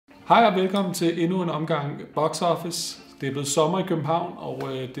Hej og velkommen til endnu en omgang Box Office. Det er blevet sommer i København, og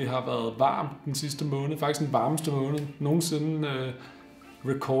det har været varmt den sidste måned. Faktisk den varmeste måned nogensinde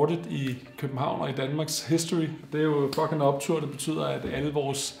recorded i København og i Danmarks history. Det er jo fucking optur, det betyder, at alle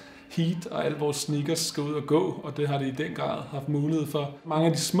vores heat og alle vores sneakers skal ud og gå, og det har det i den grad haft mulighed for. Mange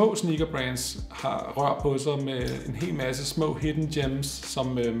af de små sneaker brands har rørt på sig med en hel masse små hidden gems,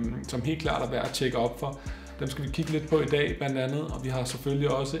 som helt klart er værd at tjekke op for. Dem skal vi kigge lidt på i dag blandt andet, og vi har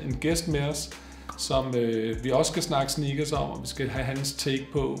selvfølgelig også en gæst med os, som vi også skal snakke sneakers om, og vi skal have hans take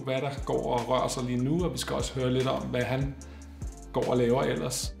på, hvad der går og rører sig lige nu, og vi skal også høre lidt om, hvad han går og laver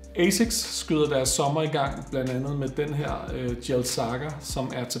ellers. Asics skyder deres sommer i gang, blandt andet med den her Gel Saga,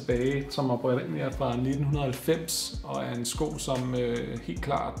 som er tilbage, som oprindeligt er fra 1990, og er en sko, som helt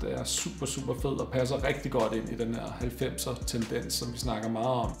klart er super fed og passer rigtig godt ind i den her 90'er tendens, som vi snakker meget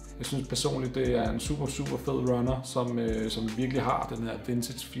om. Jeg synes personligt, det er en super fed runner, som virkelig har den her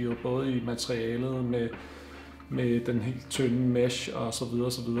vintage feel, både i materialet med den helt tynde mesh og så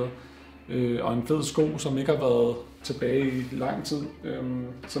videre. Og en fed sko, som ikke har været tilbage i lang tid,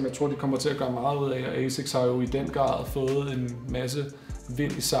 som jeg tror, de kommer til at gøre meget ud af. Og Asics har jo i den grad fået en masse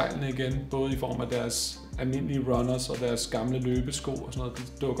vind i sejlene igen, både i form af deres almindelige runners og deres gamle løbesko og sådan noget,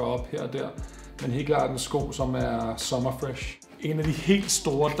 de dukker op her og der. Men helt klart en sko, som er summerfresh. En af de helt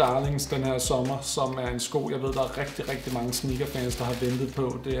store darlings den her sommer, som er en sko, jeg ved, der er rigtig mange sneakerfans, der har ventet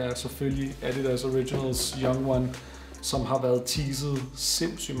på, det er selvfølgelig adidas Originals Young One, som har været teaset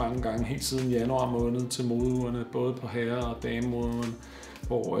sindssygt mange gange helt siden januar måned til modeugerne, både på herre- og damemodeugerne,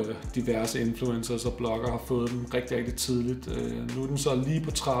 hvor diverse influencers og blogger har fået dem rigtig tidligt. Nu er den så lige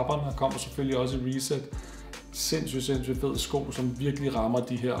på trapperne, og kommer selvfølgelig også i Rezet. Sindssygt fed sko, som virkelig rammer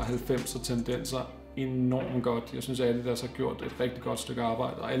de her 90'er tendenser enormt godt. Jeg synes, at adidas har gjort et rigtig godt stykke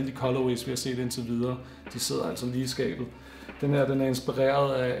arbejde, og alle de colorways, vi har set indtil videre, de sidder altså lige i skabet. Den er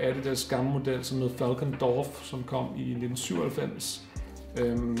inspireret af Adidas gamle model, som hedder Falcon Dorf, som kom i 1997.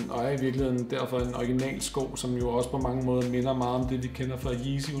 Og er i virkeligheden derfor en original sko, som jo også på mange måder minder meget om det, vi kender fra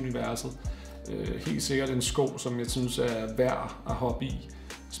Yeezy-universet. Helt sikkert en sko, som jeg synes er værd at hoppe i,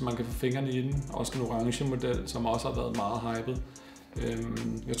 så man kan få fingrene i den. Også en orange model, som også har været meget hyped.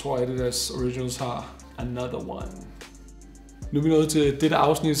 Jeg tror, at Adidas Originals har Another One. Nu er vi nået til dette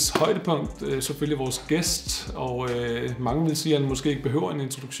afsnits højdepunkt, selvfølgelig vores gæst, og mange vil sige, at han måske ikke behøver en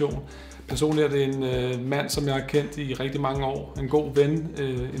introduktion. Personligt er det en mand, som jeg har kendt i rigtig mange år, en god ven,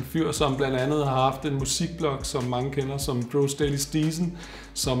 en fyr, som blandt andet har haft en musikblog, som mange kender som Drux Daily Steason,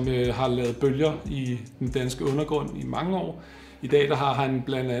 som har lavet bølger i den danske undergrund i mange år. I dag der har han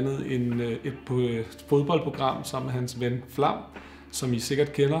blandt andet et fodboldprogram sammen med hans ven Flam, som I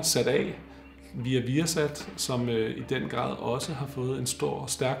sikkert kender, sat af via Viaplay, som i den grad også har fået en stor og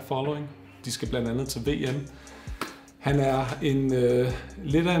stærk following. De skal blandt andet til VM. Han er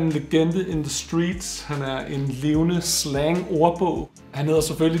lidt af en legende in the streets. Han er en levende slang-ordbog. Han hedder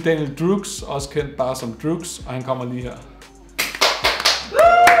selvfølgelig Daniel Drux, også kendt bare som Drux, og han kommer lige her.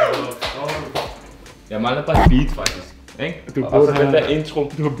 Jeg mangler bare et beat faktisk, ikke? Du burde have den der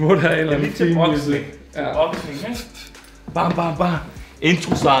intro. Du burde have en eller anden til boxing. Ja. Ikke? Bam.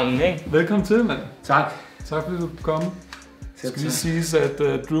 Introsangen, ikke? Velkommen til, mand. Tak. Tak fordi du kom. Det skal lige siges, at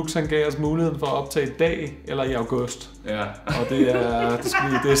Drux han gav os muligheden for at optage i dag eller i august. Ja. Og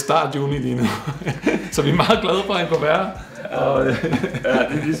det er start juni lige nu. Så vi er meget glade for, at han kunne være. Ja,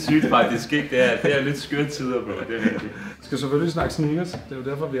 det er lidt sygt faktisk, ikke? Det er lidt skøre tider, bro. Det er rigtigt. Vi skal selvfølgelig snakke sneakers. Det er jo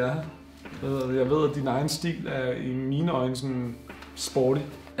derfor, vi er her. Jeg ved, at din egen stil er i mine øjne sådan sporty.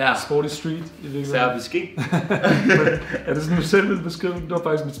 Ja. Sporty street i virkeligheden. Serbisk, ikke? Er det sådan, du selv vil beskrive? Det var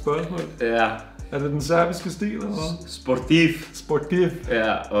faktisk mit spørgsmål. Ja. Er det den serbiske stil, eller hvad? Sportiv.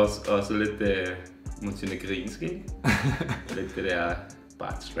 Ja, og så lidt montenegrinsk, ikke? Lidt det der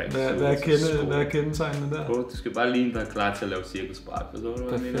backstrap. Hvad er kendetegnene der? Du skal bare ligne dig klar til at lave cirkelspark.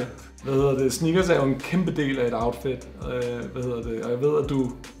 Perfekt. Sneakers er jo en kæmpe del af et outfit. Og jeg ved, at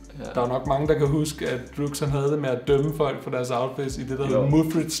der er nok mange, der kan huske, at Drux han havde det med at dømme folk for deres outfits i det, der hedder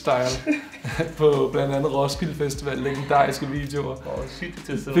Muffred Style på blandt andet Roskilde Festival, legendariske videoer.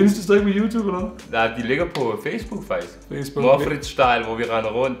 Findes det stadig på YouTube eller noget? Nej, de ligger på Facebook faktisk. Muffred Style, hvor vi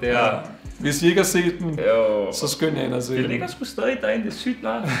render rundt der. Ja. Hvis I ikke har set den, så skynd jer ind og se den. Det ligger sgu stadig derinde, det er sygt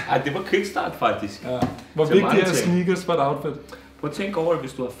nok. Ej, det var kickstart faktisk. Ja. Hvor vigtigt er sneakers for et outfit? Prøv at tænke over det,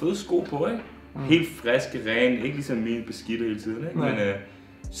 hvis du har fede sko på, ikke? Helt friske, rene, ikke ligesom mine beskidte hele tiden, ikke? Men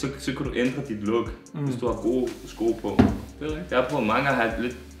så kan du ændre dit look, hvis du har gode sko på. Jeg har prøvet mange at have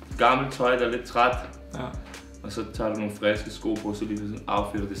lidt gammelt tøj, der er lidt træt. Ja. Og så tager du nogle friske sko på, så lige sådan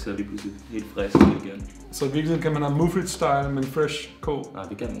outfit, og det ser lige pludselig helt frisk igen. Så i virkeligheden kan man have Muffred Style, men fresh ko? Nej,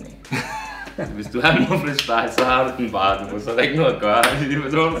 det kan man ikke. Hvis du har mufflestyle, så har du den bare, så er der ikke noget at gøre.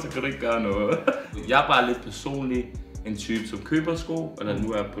 Så kan du ikke gøre noget. Jeg er bare lidt personlig en type, som køber sko, eller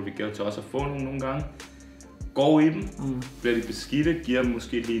nu er jeg privilegeret til også at få nogle gange. Går i dem, bliver de beskidte, giver dem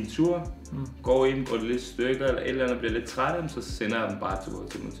måske lige en tur, går i dem, går det lidt stykker, eller et eller andet bliver lidt træt af dem, så sender jeg dem bare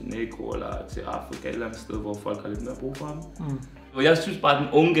til Montenegro eller til Afrika, et eller andet sted, hvor folk har lidt mere brug for dem. Og jeg synes bare, den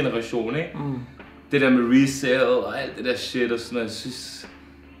unge generation, ikke? Det der med resale og alt det der shit og sådan noget, jeg synes,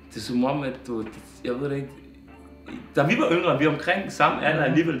 det er som om, at jeg ved det ikke, da vi var yngre, vi var omkring samme alder,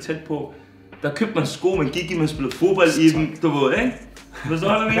 alligevel tæt på, der købte man sko, man gik i, man spillede fodbold i dem, du ved, ikke?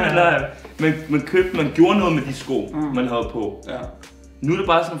 Forstår du, hvad man gjorde noget med de sko, man havde på. Ja. Nu er det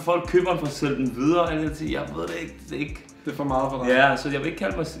bare sådan, at folk køber dem for at sælge den videre, og jeg ved det ikke, det er for meget for dig. Ja, så jeg vil ikke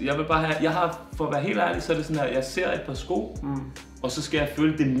kalde mig, jeg vil bare have, for at være helt ærlig, så er det sådan her, jeg ser et par sko, og så skal jeg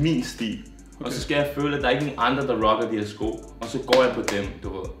føle, det er min stil. Okay. Og så skal jeg føle, at der er ikke nogen andre, der rocker de her sko, og så går jeg på dem, du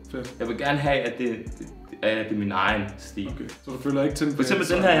ved. Fedt. Jeg vil gerne have, at det er min egen stil. Okay. Så du føler ikke til. For eksempel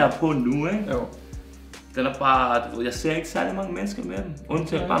den her, jeg har på nu, ikke? Jo. Den er bare, jeg ser ikke særlig mange mennesker med den.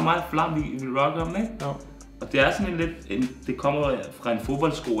 Undtagen bare mig og Flam, vi rocker dem, ikke? Jo. Og det er sådan lidt, det kommer fra en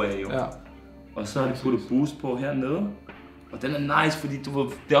fodboldsko af jo. Ja. Og så har de puttet boost på hernede. Og den er nice, fordi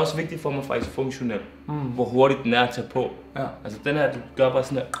det er også vigtigt for mig faktisk funktionelt, hvor hurtigt den er at tage på. Ja. Altså den her, du gør bare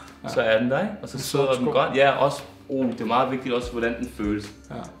sådan her, så er den der, ikke? Og så sidder den godt. Ja, også, det er meget vigtigt også, hvordan den føles,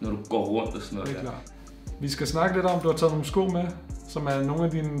 når du går rundt og sådan noget. Det er klart. Vi skal snakke lidt om, du har taget nogle sko med, som er nogle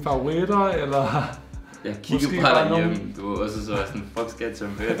af dine favoritter, eller... Jeg kigger bare derhjemme, og så er jeg sådan, fuck skal jeg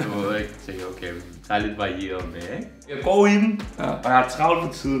tage med, du ved ikke? Så okay, vi tager lidt varieret med, ikke? Jeg går i dem, og jeg har travlt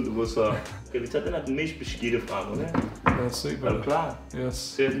på tiden, du ved, så... Skal vi tage den her, den mest beskidte frem, ikke? Lad os se på det. Er du klar? Yes.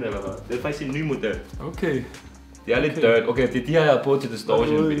 Se den, eller hvad? Det er faktisk en ny model. Okay. Det er lidt dirt. Okay, det er de her, jeg har på til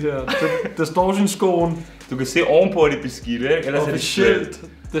Distortion. Distortion-skoen. Du kan se ovenpå, at det er beskidt, ikke? Ellers officielt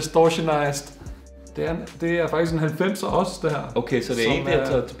distortionized. Det er faktisk en 90'er også, det her. Okay, så det er en, der er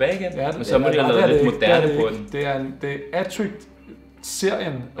taget tilbage igen? Ja, men så må de have lavet lidt moderne på den. Det er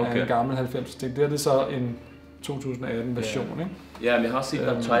Attrick-serien af en gammel 90'er ting. Det er så en 2018-version, ikke? Ja, men jeg har også set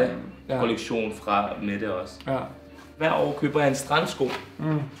der tøj-kollektion fra med det også. Ja. Hver år køber jeg en strandsko,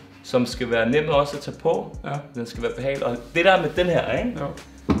 som skal være nem også at tage på. Ja. Den skal være behagelig. Og det der med den her, ikke?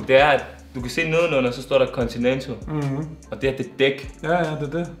 Ja. Det er, at du kan se nedenunder, så står der Continental. Og det er det dæk. Ja, det er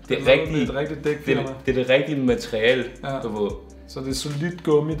det. Det er rigtigt dæk. Det er det rigtige materiale, du ved. Så det er solidt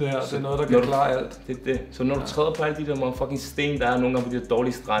gummi det her, det er noget, der kan klare alt. Det er det. Så når du træder på alle de der fucking sten, der er nogle gange på de der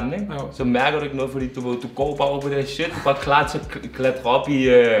dårlige strande, ikke? Så mærker du ikke noget, fordi du går bare over på det her shit, du er bare klar til at klatre op i...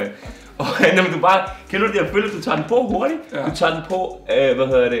 du bare, kender du det her følelse, du tager den på hurtigt, du tager den på,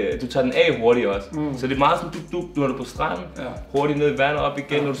 du tager den af hurtigt også. Så det er meget sådan, du er på stranden, hurtigt ned i vandet op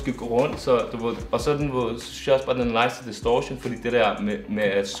igen, når du skal gå rundt, så du ved, og så synes jeg også bare, den er nice til distortion, fordi det der med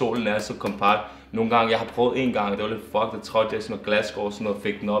at solen er så kompakt. Nogle gange, jeg har prøvet en gang, det var lidt fucked, jeg trådte jeg sådan noget glasskår og sådan noget,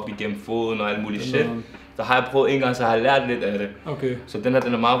 fik den op igennem foden og alt muligt shit. Der har jeg prøvet en gang, så har jeg lært lidt af det. Okay. Så den her,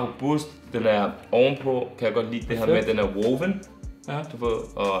 den er meget robust, den er ovenpå, kan jeg godt lide det her med, den er woven. Ja. Du ved,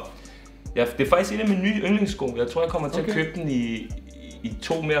 og ja, det er faktisk en af mine nye yndlingssko. Jeg tror, jeg kommer til at købe den i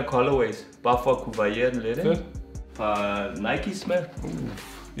 2 mere colorways, bare for at kunne variere den lidt, ikke? Fra Nikes med.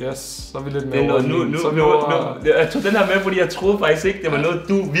 Yes, så er vi lidt mere jeg tog den her med, fordi jeg troede faktisk ikke, det var noget,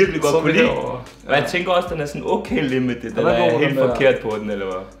 du virkelig godt kunne lide. Og jeg tænker også, den er sådan okay limited, den er helt forkert på den, eller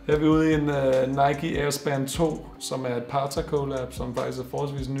hvad? Her er vi ude i en Nike Airspan 2, som er et Parta collab, som faktisk er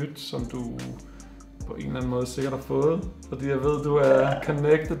forholdsvis nyt, som du på en eller anden måde sikkert har fået. Fordi jeg ved, du er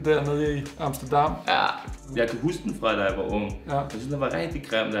connected dernede i Amsterdam. Ja, jeg kan huske den fra, da jeg var ung. Jeg synes, den var rigtig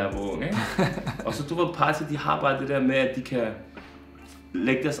grim, da jeg var ung, ikke? Og så du ved, Parta, de har bare det der med, at de kan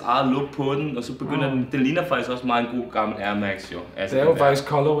lægge deres eget look på den, og så begynder den ligner faktisk også meget en god gammel Air Max, jo. Altså, det er jo faktisk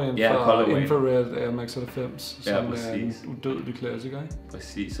colorwayen fra Infrared Air Max 90, som er en udødelig klassiker, ikke?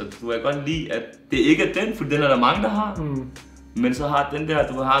 Præcis, så du kan godt lide, at det ikke er den, for den er der mange, der har. Men så har den der,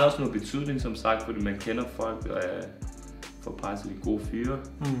 du har også noget betydning, som sagt, fordi man kender folk og får Party de gode fyre.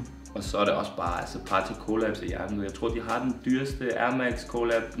 Og så er det også bare Party collabs i hjernen. Jeg tror, de har den dyreste Air Max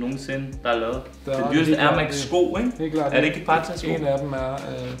collab nogensinde, der er lavet. Den dyreste Air Max sko, ikke? Helt klart. Er det ikke Party sko? En af dem er,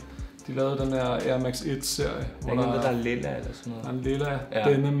 de lavede den her Air Max 1-serie. Hvor der er lilla eller sådan noget. Der er en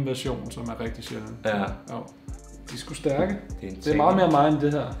lilla denim version, som er rigtig sjældent. Ja. De er sgu stærke. Det er meget mere mig end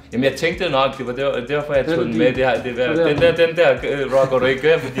det her. Jamen jeg tænkte nok, det var derfor jeg tog den med. Den der rocker du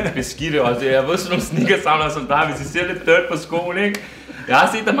ikke for dit beskidte også. Jeg ved sådan nogle sneakersamlere som dig, hvis I ser lidt dirt på skoen, ikke? Jeg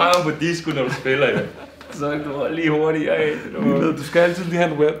har set dig mange på disco, når du spiller, jo. Så du lige hurtigere af. Du skal altid lige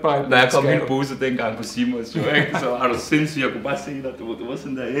have en wet bite. Når jeg kom helt buse dengang på Simons, jo, ikke? Så var du sindssyg, jeg kunne bare se dig. Du var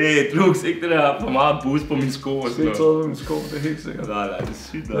sådan der, hey, Drux, ikke det der for meget boost på mine sko. Se træet på mine sko, det er helt sikkert. Nej, det er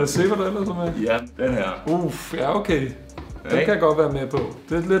sygt. Lad os se, hvad der ellers er med. Ja, den her. Ja, okay. Den kan jeg godt være med på.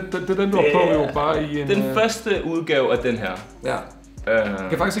 Det er den, du har på jo bare i en... Den første udgave af den her. Ja. Jeg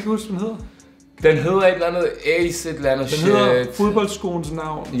kan faktisk ikke huske, hvad den hedder. Den hedder et eller andet Ace, et eller andet shit. Den hedder fodboldskoens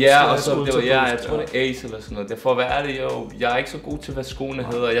navn. Ja, og så det var, jeg tror det er Ace eller sådan noget. Derfor hvad er det jo, jeg er ikke så god til, hvad skoene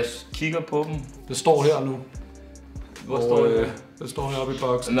hedder. Jeg kigger på dem. Det står her nu. Hvor står det? Det står heroppe i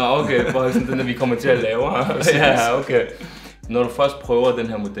boksen. Nå, okay, for sådan den, der vi kommer til at lave her. Ja, okay. Når du først prøver den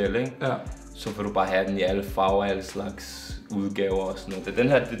her model, ikke? Ja. Så får du bare have den i alle farver, alle slags udgaver og sådan noget. Den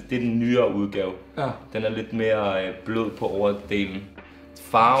her, det er den nyere udgave. Ja. Den er lidt mere blød på overdelen.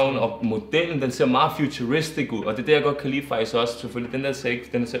 Farven og modellen, den ser meget futuristic ud, og det er det, jeg godt kan lide faktisk også. Selvfølgelig,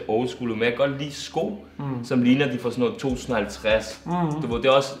 den ser old school ud, men jeg kan godt lide sko, som ligner de fra sådan noget 2050. Det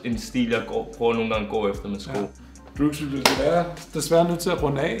er også en stil, jeg prøver nogle gange at gå efter med sko. Ja. Drux, det er desværre nødt til at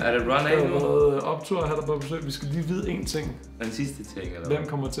runde af. Er det run af nu? Optur her der på besøg. Vi skal lige vide én ting. Den sidste ting, eller hvem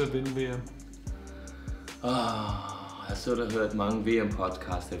kommer til at vinde VM? Jeg så der hørt mange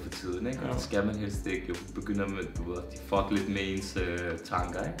VM-podcaster for tiden, ikke? Og det skal man helst ikke. Jo begynder med, de fuck lidt med ens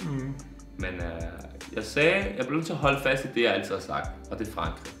tanker, ikke? Men jeg blev nødt til at holde fast i det, jeg altid har sagt, og det er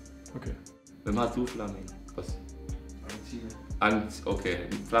Frankrig. Okay. Hvem har du, Flam? Argentina. Okay,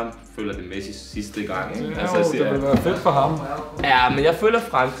 Flam føler det Messi sidste gang, ikke? Det vil være fedt for ham. Ja, men jeg føler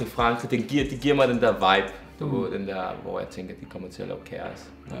Frankrig, de giver mig den der vibe. Den der, hvor jeg tænker, at de kommer til at lave kaos.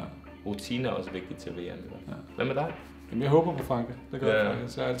 Ja. Rutine er også vigtigt til VM. Ja. Hvad med dig? Jamen, jeg håber på Frankrig. Det gør jeg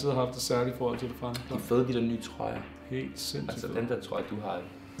faktisk. Jeg har altid haft et særligt forhold til det franske. De fede, de der nye trøjer. Helt sindssygt. Altså den der trøje, du har.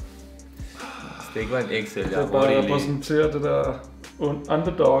 Det skal ikke være en Excel, jeg har bare repræsenterer det der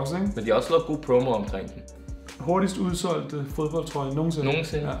underdogs, ikke? Men de har også lavet gode promo omkring den. Hurtigst udsolgte fodboldtrøje nogensinde.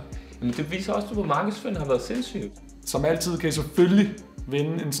 Ja. Men det viser også, at markedsføringen har været sindssygt. Som altid kan I selvfølgelig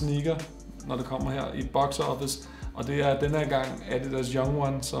vinde en sneaker, når det kommer her i box office. Og det er denne her gang Adidas Young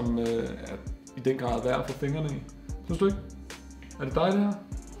One, som er i den grad værd på fingrene i. Synes du ikke? Er det dig, det her?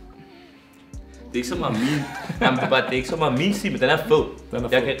 Det er ikke så meget min. Jamen, det er ikke så meget min stil, men den er fed.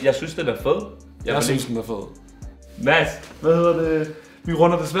 Jeg synes, den er fed. Jeg synes, den er fed. Mads, hvad hedder det? Vi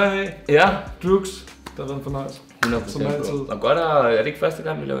runder desværre af. Ja. Drux, der har været en fornøjelse. 100%. Som altid. Og godt, er det ikke første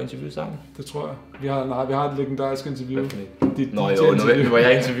gang, vi laver interview sammen? Det tror jeg. Vi har et legendarisk interview. Nu var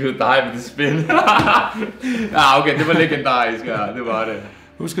jeg interviewet dig med det spil. Ja, okay, det var legendarisk, ja, det var det.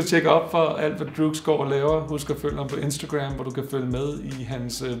 Husk at tjekke op for alt, hvad Drux går og laver. Husk at følge ham på Instagram, hvor du kan følge med i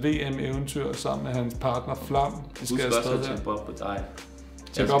hans VM-eventyr sammen med hans partner Flam. Husk også at tjekke op på dig.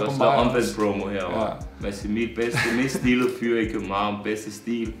 Tjek op på mig. Omvendt promo herovre. Med mit mest stilede fyr i København, bedste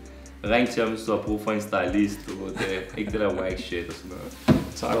stil. Ring til ham, hvis du har brug for en stylist. Det er ikke det der whack shit og sådan noget.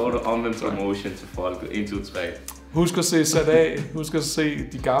 Så er det omvendt promotion til folk. 1, 2, 3. Husk at se sat af. Husk at se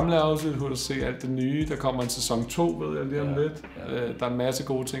de gamle afsnit. Husk at se alt det nye. Der kommer en sæson 2, ved jeg lige om lidt. Der er en masse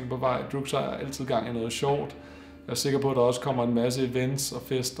gode ting på vej. Drux har altid gang i noget sjovt. Jeg er sikker på, at der også kommer en masse events og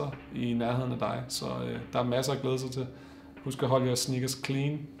fester i nærheden af dig. Så der er masser at glæde sig til. Husk at holde jeres sneakers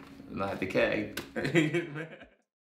clean. Nej, det kan jeg ikke.